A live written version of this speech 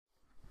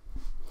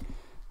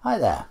Hi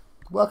there,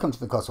 welcome to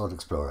the Cotswold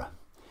Explorer.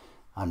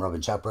 I'm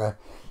Robin Chopra,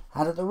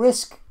 and at the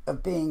risk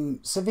of being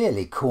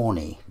severely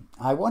corny,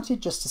 I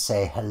wanted just to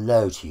say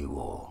hello to you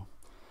all,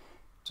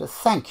 to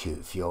thank you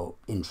for your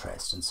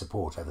interest and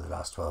support over the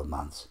last 12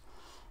 months,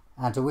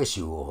 and to wish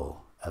you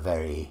all a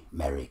very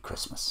Merry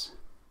Christmas.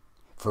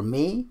 From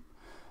me,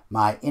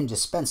 my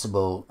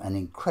indispensable and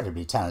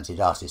incredibly talented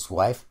artist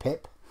wife,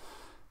 Pip,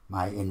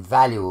 my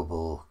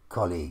invaluable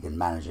colleague and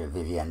manager,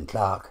 Vivienne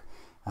Clark,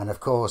 and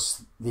of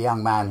course, the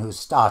young man who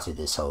started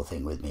this whole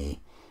thing with me,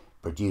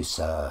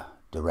 producer,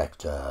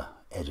 director,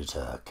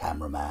 editor,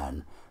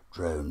 cameraman,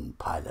 drone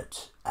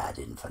pilot ad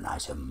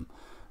infinitum,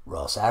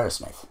 Ross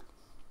Arrowsmith.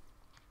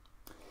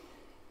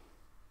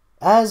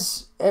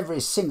 As every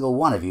single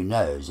one of you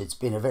knows, it's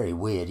been a very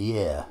weird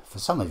year. For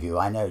some of you,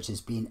 I know it has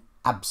been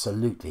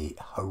absolutely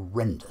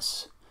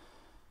horrendous.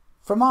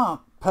 From our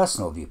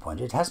personal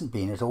viewpoint, it hasn't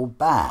been at all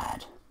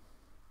bad.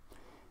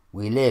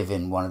 We live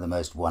in one of the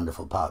most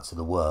wonderful parts of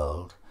the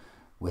world.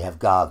 We have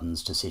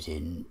gardens to sit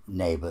in,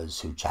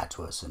 neighbours who chat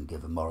to us and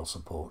give a moral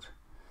support.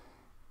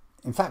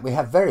 In fact, we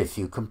have very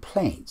few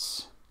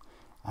complaints,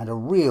 and a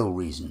real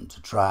reason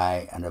to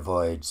try and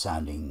avoid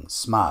sounding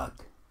smug.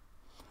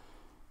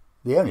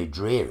 The only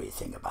dreary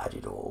thing about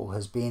it all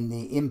has been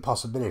the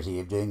impossibility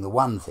of doing the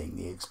one thing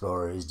the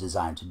Explorer is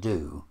designed to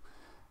do,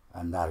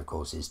 and that, of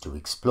course, is to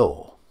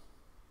explore.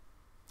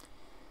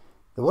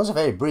 There was a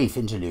very brief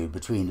interlude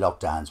between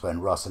lockdowns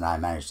when Ross and I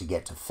managed to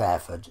get to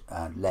Fairford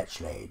and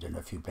Lechlade and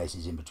a few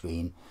places in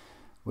between,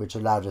 which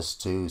allowed us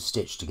to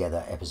stitch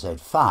together episode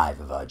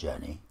 5 of our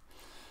journey.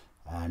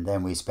 And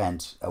then we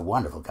spent a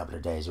wonderful couple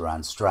of days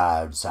around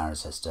Stroud,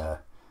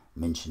 Cirencester,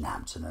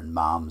 Minchinhampton and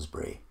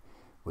Malmesbury,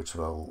 which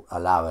will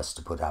allow us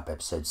to put up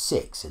episode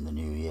 6 in the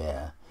new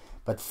year.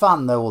 But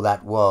fun though all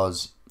that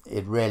was,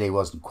 it really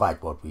wasn't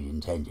quite what we'd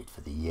intended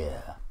for the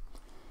year.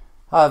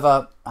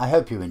 However, I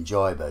hope you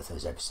enjoy both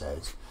those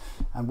episodes,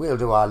 and we'll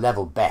do our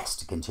level best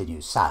to continue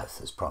south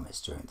as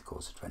promised during the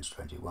course of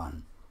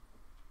 2021.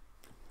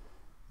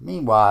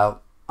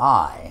 Meanwhile,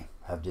 I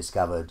have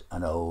discovered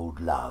an old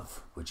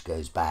love, which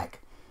goes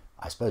back,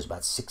 I suppose,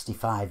 about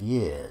 65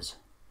 years.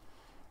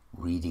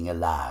 Reading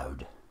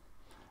aloud.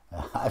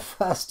 I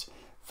first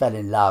fell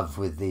in love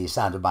with the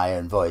sound of my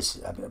own voice,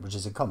 which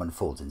is a common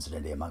fault,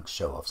 incidentally, amongst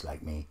show-offs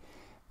like me,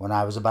 when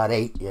I was about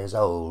 8 years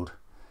old.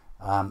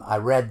 I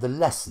read the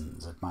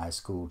lessons at my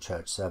school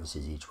church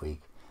services each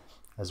week,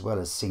 as well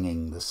as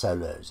singing the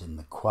solos in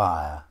the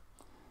choir.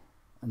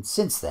 And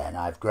since then,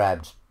 I've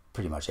grabbed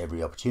pretty much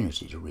every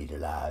opportunity to read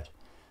aloud,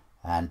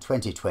 and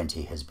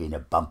 2020 has been a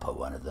bumper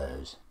one of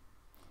those.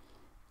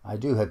 I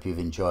do hope you've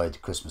enjoyed The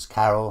Christmas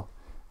Carol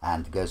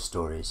and the ghost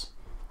stories.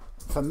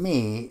 For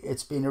me,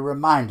 it's been a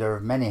reminder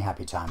of many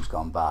happy times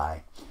gone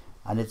by,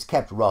 and it's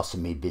kept Ross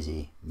and me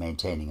busy,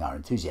 maintaining our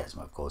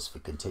enthusiasm, of course, for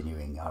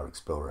continuing our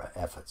Explorer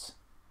efforts.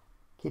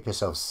 Keep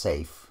yourselves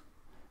safe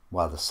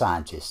while the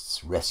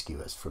scientists rescue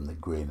us from the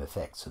grim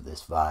effects of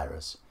this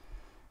virus.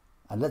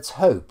 And let's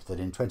hope that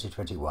in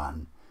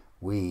 2021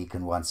 we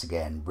can once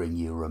again bring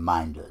you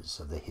reminders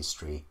of the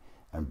history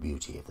and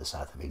beauty of the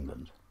south of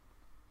England.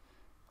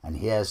 And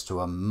here's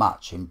to a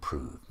much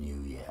improved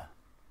new year.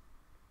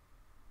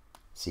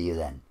 See you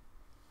then.